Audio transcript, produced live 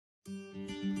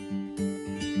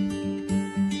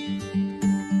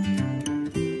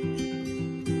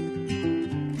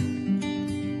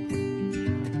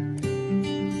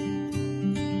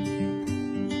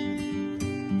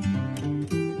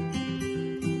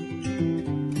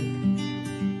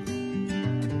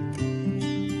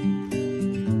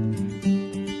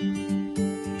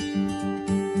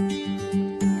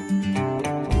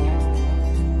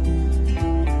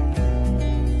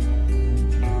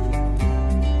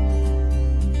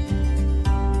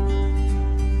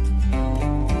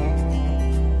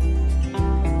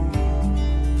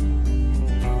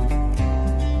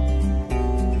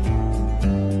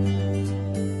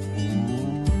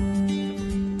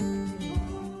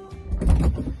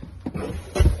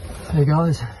Hey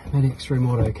guys, Many Extreme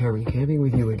Auto Caravan Camping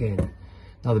with you again.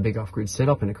 Another big off-grid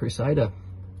setup in a Crusader.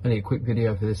 Only a quick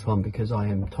video for this one because I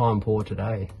am time poor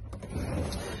today.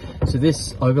 So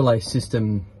this overlay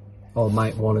system, old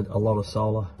mate wanted a lot of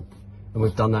solar, and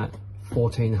we've done that.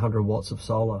 1400 watts of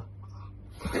solar.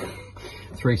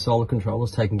 3 solar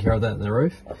controllers taking care of that in the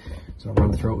roof. So I'll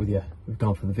run through it with you. We've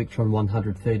gone for the Victron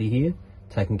 130 here,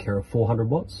 taking care of 400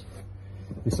 watts.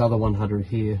 This other 100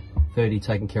 here, 30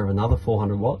 taking care of another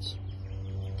 400 watts.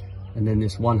 And then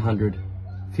this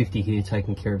 150 here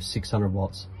taking care of 600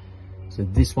 watts. So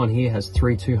this one here has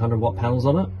 3 200 watt panels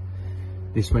on it.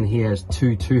 This one here has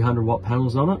 2 200 watt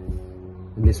panels on it.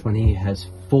 And this one here has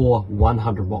 4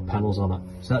 100 watt panels on it.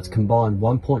 So that's combined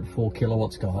 1.4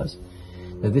 kilowatts, guys.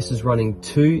 Now this is running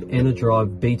 2 Enerdrive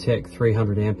btec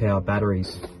 300 amp hour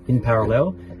batteries in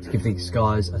parallel to give these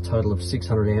guys a total of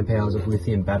 600 amp hours of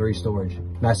lithium battery storage.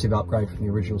 Massive upgrade from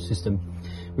the original system.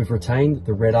 We've retained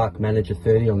the Redarc Manager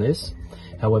 30 on this.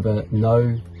 However,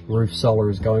 no roof solar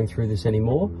is going through this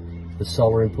anymore. The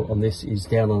solar input on this is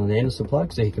down on an Anderson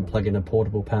plug, so you can plug in a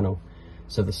portable panel.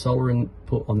 So the solar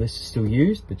input on this is still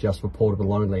used, but just for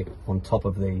portable only on top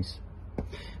of these.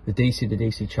 The DC to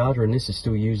DC charger in this is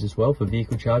still used as well for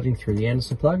vehicle charging through the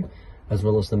Anderson plug, as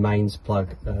well as the mains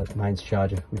plug, mains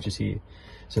charger, which is here.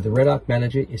 So the Redarc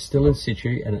Manager is still in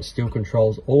situ and it still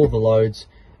controls all of the loads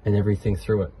and everything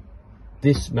through it.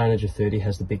 This Manager 30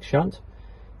 has the big shunt,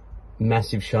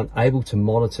 massive shunt, able to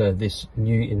monitor this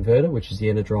new inverter, which is the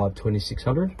Enerdrive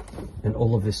 2600, and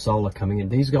all of this solar coming in.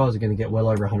 These guys are going to get well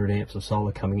over 100 amps of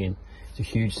solar coming in. It's a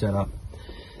huge setup.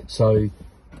 So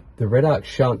the Redarc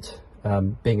shunt,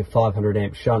 being a 500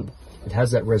 amp shunt, it has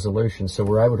that resolution, so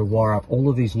we're able to wire up all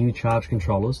of these new charge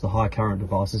controllers, the high current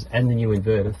devices, and the new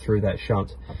inverter through that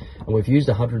shunt. And we've used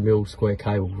a 100mm square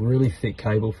cable, really thick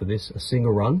cable for this, a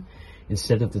single run,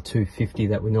 instead of the 250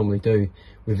 that we normally do.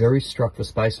 We're very struck for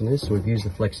space on this, so we've used the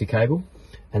flexi cable,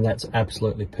 and that's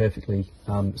absolutely perfectly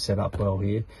set up well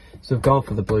here. So we've gone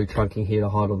for the blue trunking here to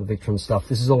hide all the Victron stuff.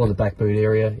 This is all in the back boot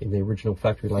area in the original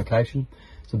factory location.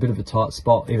 It's a bit of a tight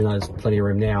spot, even though there's plenty of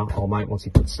room now. Old mate, once he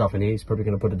puts stuff in here, he's probably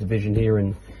going to put a division here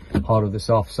and hide all this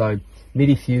off. So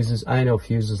MIDI fuses, A&L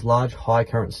fuses, large high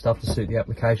current stuff to suit the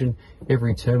application.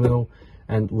 Every terminal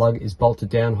and lug is bolted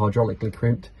down, hydraulically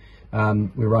crimped.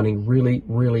 We're running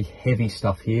really heavy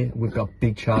stuff here. We've got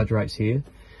big charge rates here.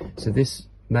 So this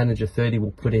Manager 30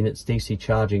 will put in its DC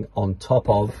charging on top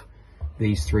of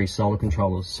these 3 solar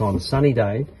controllers. So on a sunny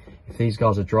day, if these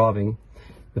guys are driving,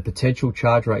 the potential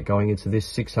charge rate going into this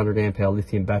 600 amp hour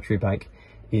lithium battery bank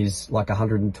is like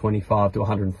 125 to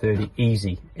 130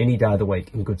 easy, any day of the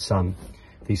week in good sun.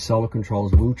 These solar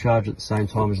controllers will charge at the same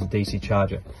time as the DC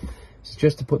charger. So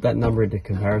just to put that number into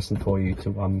comparison for you,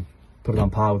 to put it on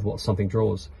par with what something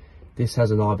draws, this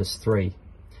has an Ibis 3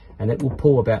 and it will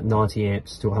pull about 90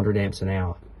 amps to 100 amps an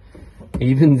hour.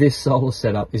 Even this solar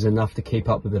setup is enough to keep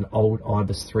up with an old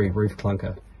Ibis 3 roof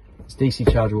clunker. This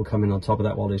DC charger will come in on top of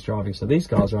that while he's driving. So these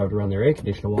guys are able to run their air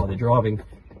conditioner while they're driving,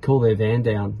 cool their van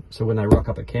down, so when they rock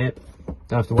up at camp,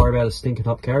 don't have to worry about a stinking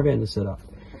hot Caravan to set up.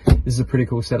 This is a pretty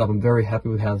cool setup. I'm very happy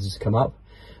with how this has come up.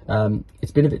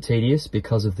 It's been a bit tedious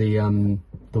because of the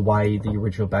way the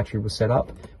original battery was set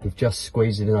up. We've just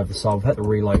squeezed it in over the side. We've had to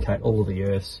relocate all of the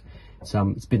earths.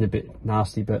 It's been a bit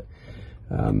nasty, but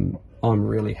I'm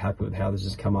really happy with how this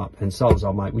has come up. And so was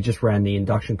I, mate. We just ran the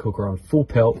induction cooker on full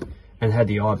pelt and had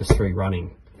the Ibis 3 running,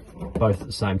 both at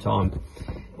the same time.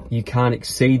 You can't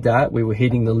exceed that. We were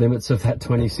hitting the limits of that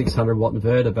 2600 watt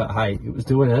inverter, but hey, it was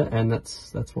doing it, and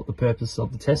that's what the purpose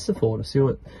of the tests are for, to see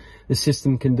what the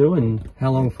system can do and how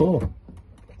long for.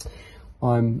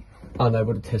 I'm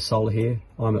unable to test solar here.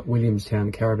 I'm at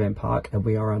Williamstown Caravan Park, and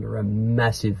we are under a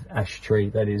massive ash tree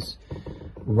that is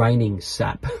raining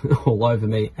sap all over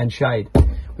me and shade,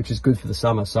 which is good for the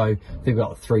summer. So I think we've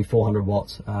got 300-400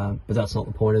 watts, but that's not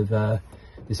the point of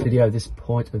this video. This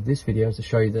point of this video is to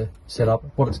show you the setup,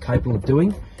 what it's capable of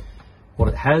doing, what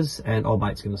it has, and old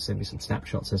mate's going to send me some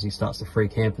snapshots as he starts to free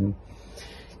camp and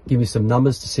give me some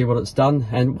numbers to see what it's done.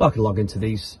 And I can log into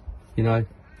these, you know,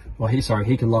 well, he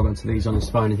can log onto these on his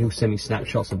phone, and he'll send me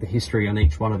snapshots of the history on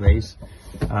each one of these,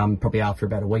 probably after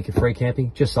about a week of free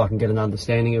camping, just so I can get an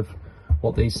understanding of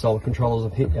what these solar controllers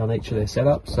have hit on each of their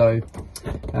setups. So,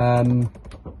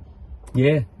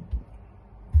 yeah,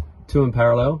 2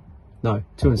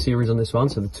 in series on this one.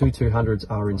 So the two 200s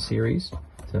are in series,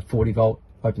 so 40 volt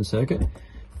open circuit.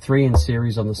 3 in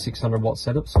series on the 600 watt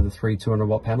setup, so the 3 200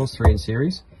 watt panels, 3 in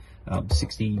series,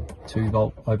 62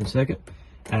 volt open circuit.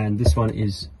 And this one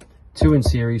is 2 in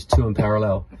series, 2 in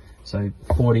parallel, so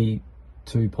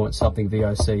 42 point something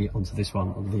VOC onto this one,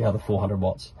 on the other 400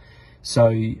 watts. So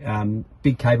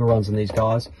big cable runs on these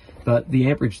guys, but the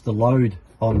amperage, the load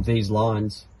on these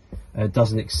lines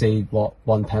doesn't exceed what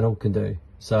one panel can do.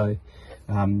 So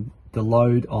the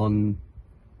load on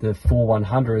the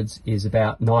 4100s is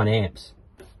about 9 amps.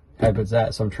 How good's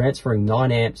that? So I'm transferring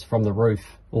 9 amps from the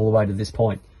roof all the way to this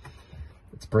point.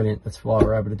 It's brilliant. That's why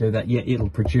we're able to do that. Yeah, it'll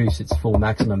produce its full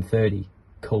maximum 30.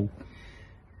 Cool.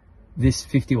 This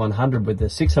 5100 with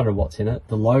the 600 watts in it,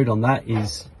 the load on that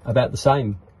is about the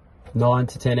same, 9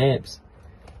 to 10 amps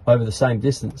over the same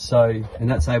distance. So, and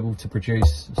that's able to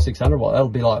produce 600 watt. That'll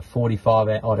be like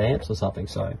 45 odd amps or something.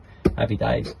 So happy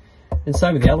days. And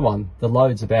same with the other one. The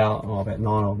load's about 9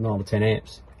 or 10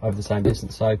 amps over the same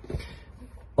distance. So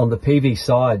on the PV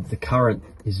side, the current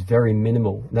is very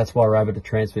minimal. And that's why we're able to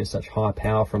transfer such high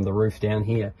power from the roof down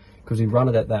here, because we run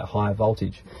it at that higher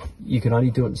voltage. You can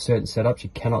only do it in certain setups. You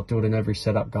cannot do it in every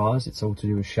setup, guys. It's all to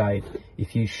do with shade.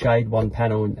 If you shade one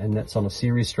panel and that's on a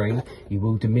series string, you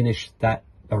will diminish that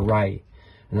array.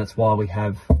 And that's why we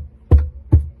have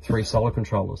 3 solar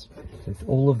controllers. So if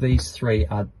all of these 3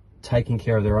 are taking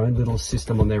care of their own little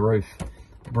system on their roof,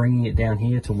 bringing it down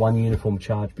here to one uniform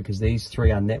charge, because these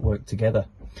 3 are networked together.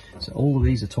 So all of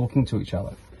these are talking to each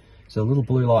other. So a little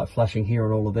blue light flashing here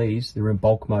on all of these, they're in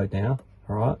bulk mode now,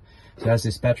 all right? So as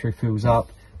this battery fills up,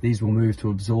 these will move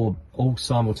to absorb all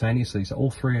simultaneously. So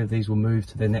all 3 of these will move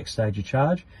to their next stage of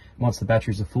charge. Once the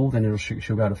batteries are full, then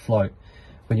she'll go to float.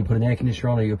 When you put an air conditioner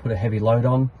on or you put a heavy load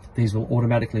on, these will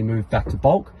automatically move back to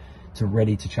bulk to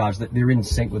ready to charge. They're in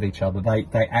sync with each other.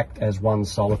 They act as one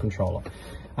solar controller.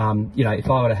 You know, if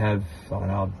I were to have, I don't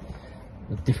know,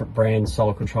 a different brand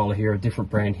solar controller here, a different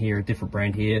brand here, a different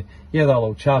brand here, yeah, they'll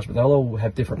all charge, but they'll all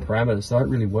have different parameters. They don't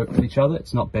really work with each other.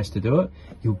 It's not best to do it.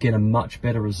 You'll get a much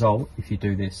better result if you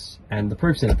do this. And the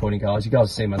proof's in the pudding, guys. You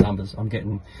guys see my numbers. I'm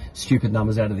getting stupid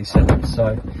numbers out of these setups.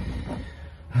 So,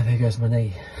 oh, there goes my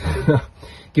knee.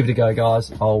 Give it a go,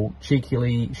 guys. I'll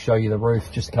cheekily show you the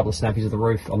roof, just a couple of snappies of the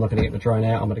roof. I'm not going to get the drone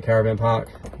out. I'm at a caravan park.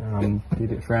 Be a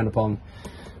bit frowned upon.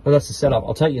 But that's the setup.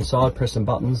 I'll take you inside, press some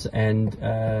buttons, and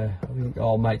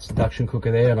old mate's induction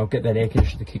cooker there, and I'll get that air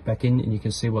conditioner to kick back in, and you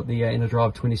can see what the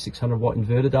Enerdrive 2600 watt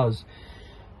inverter does.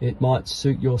 It might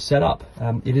suit your setup.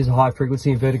 It is a high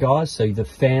frequency inverter, guys, so the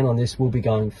fan on this will be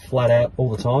going flat out all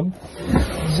the time.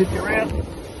 Zip you around.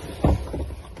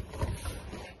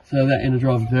 So that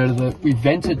Enerdrive inverter, we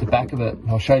vented the back of it.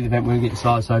 I'll show you the vent when we get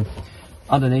inside. So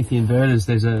underneath the inverters,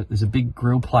 there's a big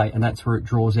grill plate, and that's where it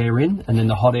draws air in, and then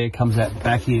the hot air comes out the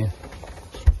back here.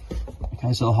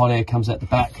 Okay, so the hot air comes out the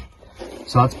back.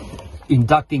 So it's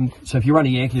inducting. So if you're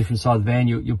running air conditioner inside the van,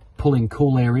 you're pulling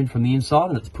cool air in from the inside,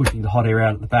 and it's pushing the hot air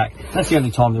out at the back. That's the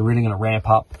only time they're really going to ramp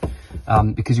up,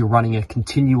 because you're running a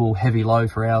continual heavy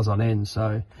load for hours on end.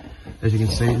 So as you can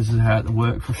see, this is how it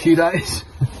worked for a few days.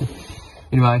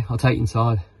 Anyway, I'll take you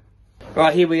inside.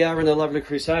 Right, here we are in the lovely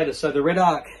Crusader. So the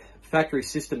Redarc factory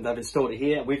system, they've installed it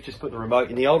here. We've just put the remote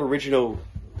in the old original,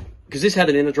 because this had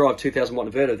an Enerdrive 2000 watt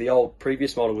inverter, the old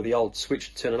previous model with the old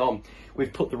switch to turn it on.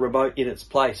 We've put the remote in its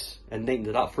place and neatened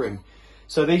it up for him.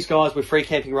 So these guys, we're free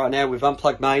camping right now. We've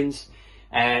unplugged mains,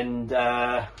 and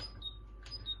I'll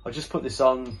just put this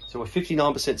on. So we're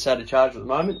 59% state of charge at the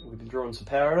moment. We've been drawing some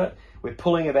power at it. We're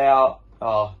pulling about,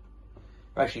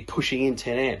 we're actually pushing in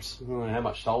 10 amps. I don't know how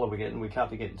much solar we're getting. We can't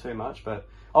be getting too much, but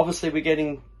obviously we're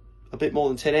getting a bit more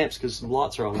than 10 amps because some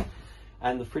lights are on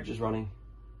and the fridge is running,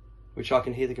 which I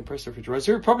can hear the compressor fridge running.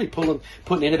 So we're probably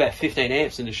putting in about 15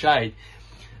 amps in the shade.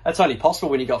 That's only possible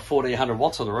when you've got 1400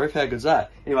 watts on the roof. How good's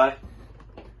that? Anyway,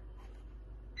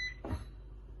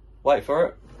 wait for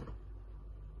it.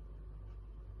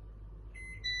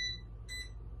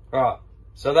 Right,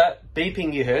 so that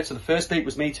beeping you heard, so the first beep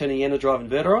was me turning the Enerdrive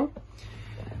inverter on.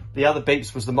 The other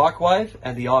beeps was the microwave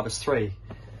and the Ibis 3.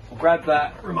 We'll grab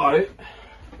that remote.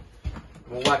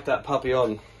 We'll whack that puppy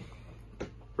on.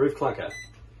 Roof clunker.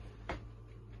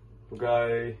 We'll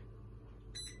go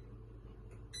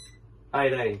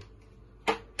 18.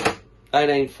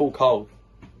 18 full cold.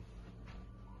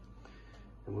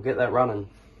 and we'll get that running.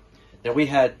 Now we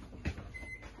had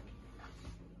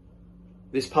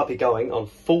this puppy going on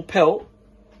full pelt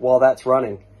while that's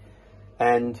running,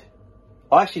 and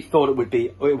I actually thought it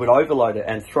would overload it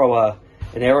and throw an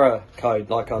error code,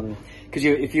 like because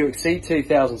if you exceed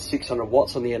 2,600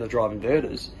 watts on the Enerdrive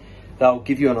inverters, they'll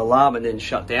give you an alarm and then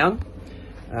shut down.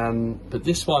 But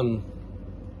this one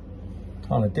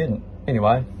kind of didn't.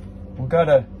 Anyway, we'll go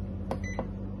to,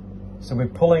 so we're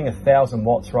pulling 1,000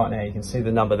 watts right now. You can see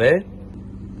the number there.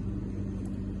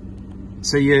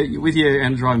 So with your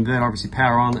Enerdrive inverter, obviously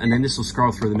power on, and then this will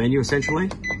scroll through the menu essentially.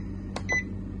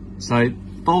 So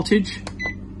voltage,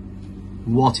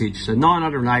 wattage. So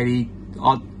 980,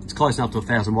 it's close enough to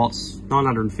 1,000 watts,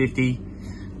 950.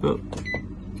 But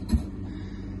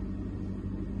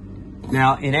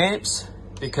now in amps,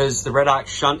 because the Redarc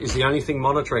shunt is the only thing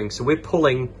monitoring, so we're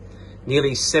pulling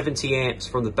nearly 70 amps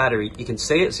from the battery. You can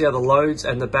see it, see how the loads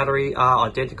and the battery are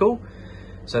identical.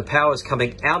 So power is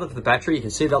coming out of the battery. You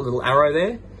can see that little arrow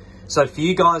there. So for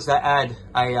you guys that add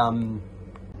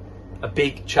a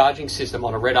big charging system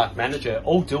on a Redarc manager,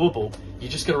 all doable. You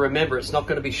just got to remember it's not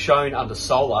going to be shown under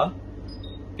solar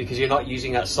because you're not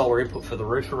using that solar input for the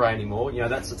roof array anymore. You know,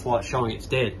 that's why it's showing it's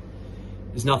dead.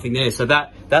 There's nothing there. So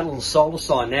that little solar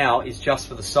sign now is just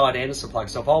for the side Anderson plug.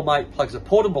 So if old mate plugs a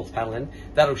portable panel in,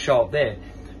 that'll show up there.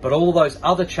 But all those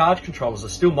other charge controllers are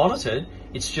still monitored.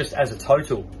 It's just as a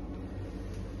total.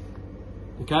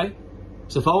 Okay?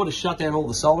 So if I were to shut down all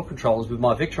the solar controllers with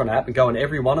my Victron app and go in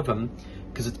every one of them,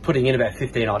 because it's putting in about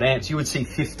 15 odd amps, you would see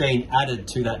 15 added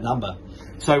to that number.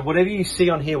 So whatever you see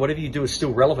on here, whatever you do is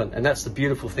still relevant. And that's the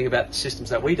beautiful thing about the systems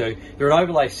that we do. They're an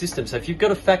overlay system. So if you've got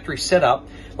a factory setup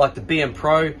like the BM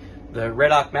Pro, the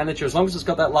Redarc Manager, as long as it's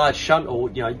got that large shunt,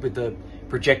 or, you know, with the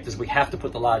projectors, we have to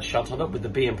put the large shunt on it. With the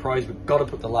BM Pros, we've got to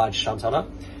put the large shunt on it.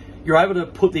 You're able to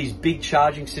put these big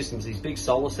charging systems, these big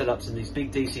solar setups and these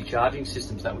big DC charging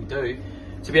systems that we do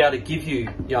to be able to give you,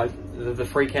 you know, the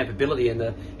free capability and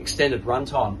the extended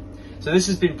runtime. So this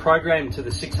has been programmed to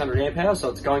the 600 amp hour, so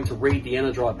it's going to read the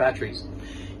Enerdrive batteries.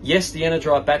 Yes, the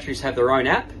Enerdrive batteries have their own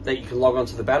app that you can log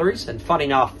onto the batteries, and funny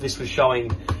enough, this was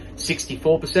showing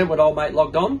 64% when old mate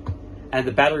logged on, and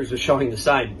the batteries were showing the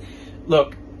same.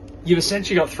 Look, you've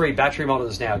essentially got 3 battery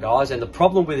monitors now, guys, and the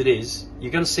problem with it is,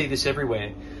 you're going to see this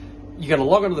everywhere. You're going to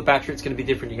log onto the battery, it's going to be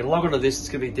different. You're going to log onto this, it's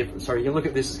going to be different. Sorry, you look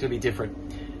at this, it's going to be different.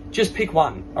 Just pick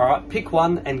one, all right? Pick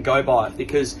one and go by it,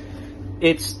 because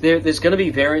there's going to be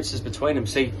variances between them.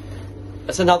 See,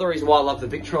 that's another reason why I love the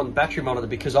Victron battery monitor,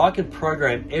 because I can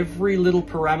program every little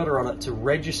parameter on it to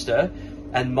register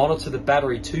and monitor the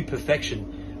battery to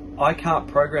perfection. I can't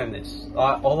program this.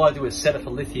 All I do is set it for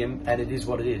lithium, and it is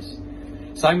what it is.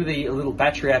 Same with the little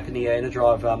battery app in the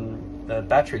Enerdrive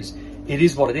batteries. It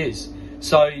is what it is.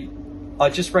 So I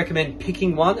just recommend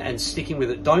picking one and sticking with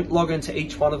it. Don't log into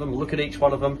each one of them, look at each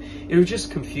one of them. It'll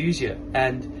just confuse you.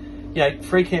 And, you know,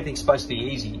 free camping's supposed to be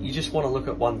easy. You just want to look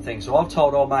at one thing. So I've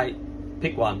told old mate,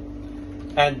 pick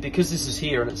one. And because this is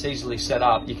here and it's easily set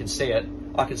up, you can see it.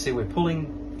 I can see we're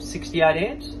pulling 68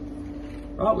 amps.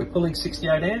 Right, we're pulling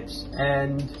 68 amps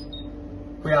and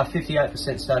we are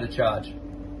 58% stated charge.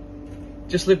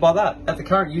 Just live by that. At the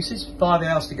current usage, 5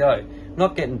 hours to go.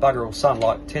 Not getting bugger all sun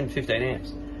like 10, 15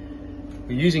 amps.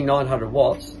 We're using 900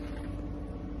 watts.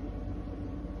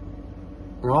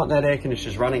 Right, that air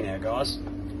conditioner's running now, guys.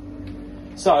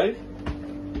 So,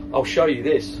 I'll show you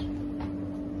this.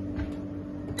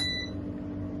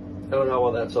 I don't know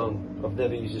what that's on. I've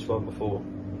never used this one before.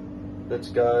 Let's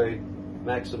go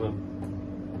maximum.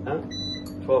 Huh?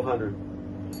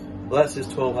 1200. Well, that says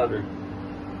 1200.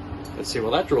 Let's see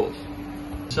what that draws.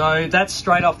 So that's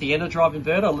straight off the Enerdrive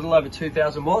inverter, a little over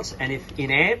 2,000 watts, and if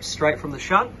in amps, straight from the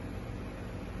shunt,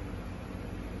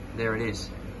 there it is.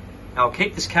 Now I'll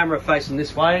keep this camera facing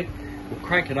this way, we'll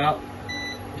crank it up.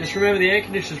 Just remember the air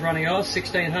conditioner's running on,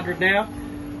 1600 now.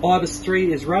 Ibis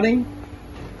 3 is running,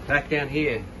 back down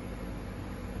here,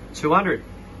 200,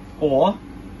 or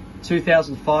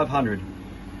 2,500.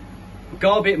 We'll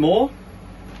go a bit more,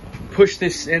 push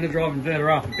this Enerdrive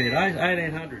inverter up a bit,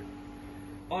 1800.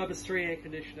 Ibis 3 air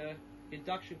conditioner,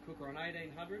 induction cooker on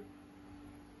 1800.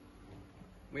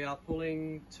 We are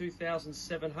pulling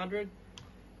 2,700.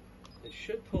 It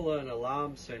should pull an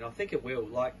alarm soon. I think it will.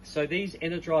 So these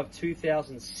Enerdrive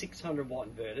 2,600 watt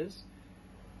inverters.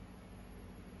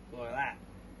 Look at that.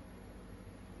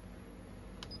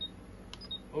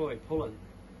 What are we pulling?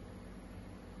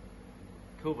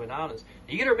 Cool bananas.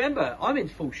 You got to remember, I'm in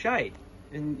full shade,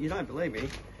 and you don't believe me.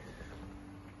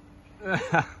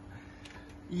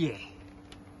 Yeah,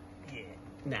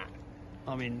 nah,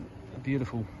 I'm in a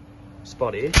beautiful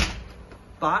spot here,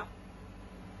 but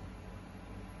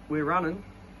we're running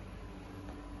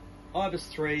Ibis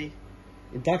 3,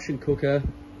 induction cooker.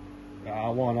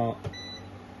 Why not?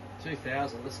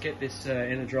 2000. Let's get this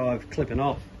Enerdrive clipping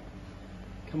off.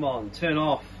 Come on, turn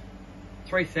off.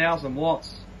 3000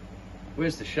 watts.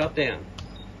 Where's the shutdown?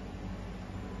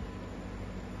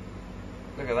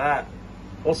 Look at that.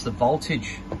 What's the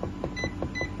voltage?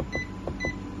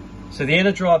 So the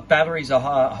Enerdrive batteries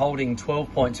are holding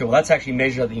 12.2. Well, that's actually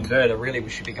measured at the inverter. Really, we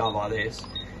should be going by this,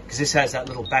 because this has that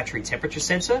little battery temperature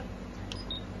sensor.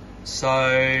 So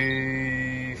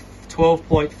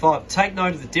 12.5. Take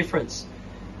note of the difference.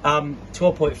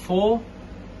 12.4,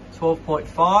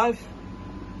 12.5,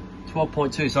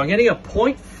 12.2. So I'm getting a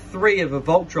 0.3 of a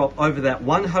volt drop over that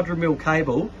 100 mil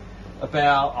cable,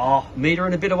 about a meter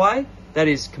and a bit away. That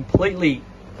is completely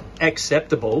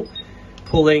acceptable,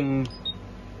 pulling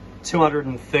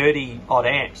 230 odd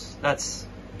amps. That's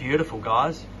beautiful,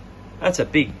 guys. That's a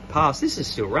big pass. This is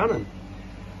still running.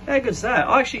 How good's that?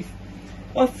 I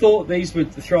thought these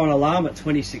would throw an alarm at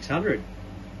 2600.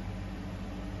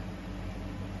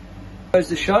 Goes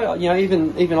to show, you know,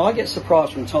 even I get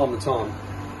surprised from time to time.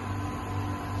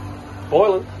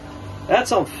 Boiling.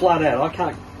 That's on flat out. I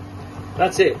can't.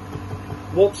 That's it.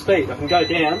 Warp speed. I can go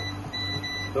down.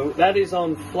 But that is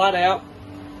on flat out.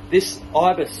 This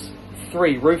Ibis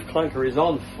 3 roof clunker is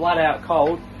on flat out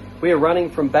cold. We are running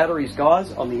from batteries,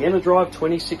 guys, on the Enerdrive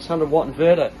 2600 watt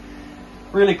inverter.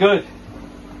 Really good.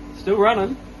 Still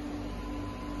running.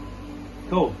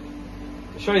 Cool.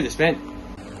 I'll show you this vent.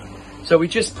 So we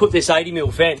just put this 80 mil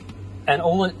vent, and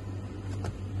all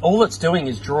it's doing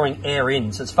is drawing air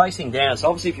in. So it's facing down. So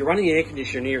obviously, if you're running the air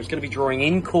conditioner here, it's going to be drawing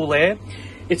in cool air.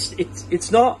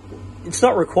 It's not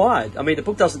required. I mean, the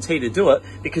book doesn't tell you to do it,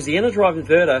 because the Enerdrive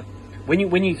inverter, when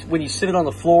you sit it on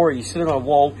the floor or you sit it on a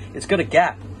wall, it's got a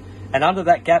gap. And under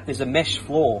that gap, there's a mesh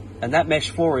floor. And that mesh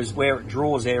floor is where it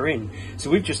draws air in. So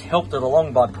we've just helped it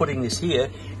along by putting this here,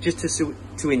 just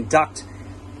to induct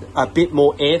a bit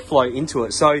more airflow into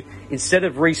it. So instead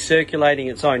of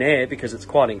recirculating its own air, because it's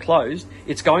quite enclosed,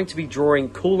 it's going to be drawing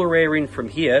cooler air in from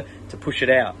here to push it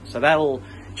out. So that'll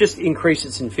just increase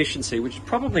its efficiency, which is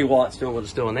probably why it's doing what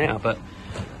it's doing now. But,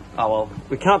 oh well,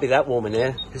 we can't be that warm in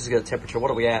there. This has got a temperature.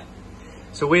 What are we at?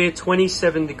 So we're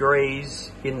 27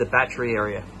 degrees in the battery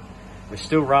area. We're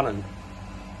still running.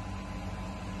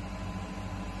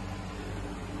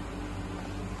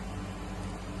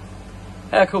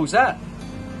 How cool is that?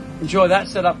 Enjoy that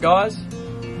setup, guys.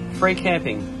 Free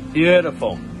camping.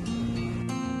 Beautiful.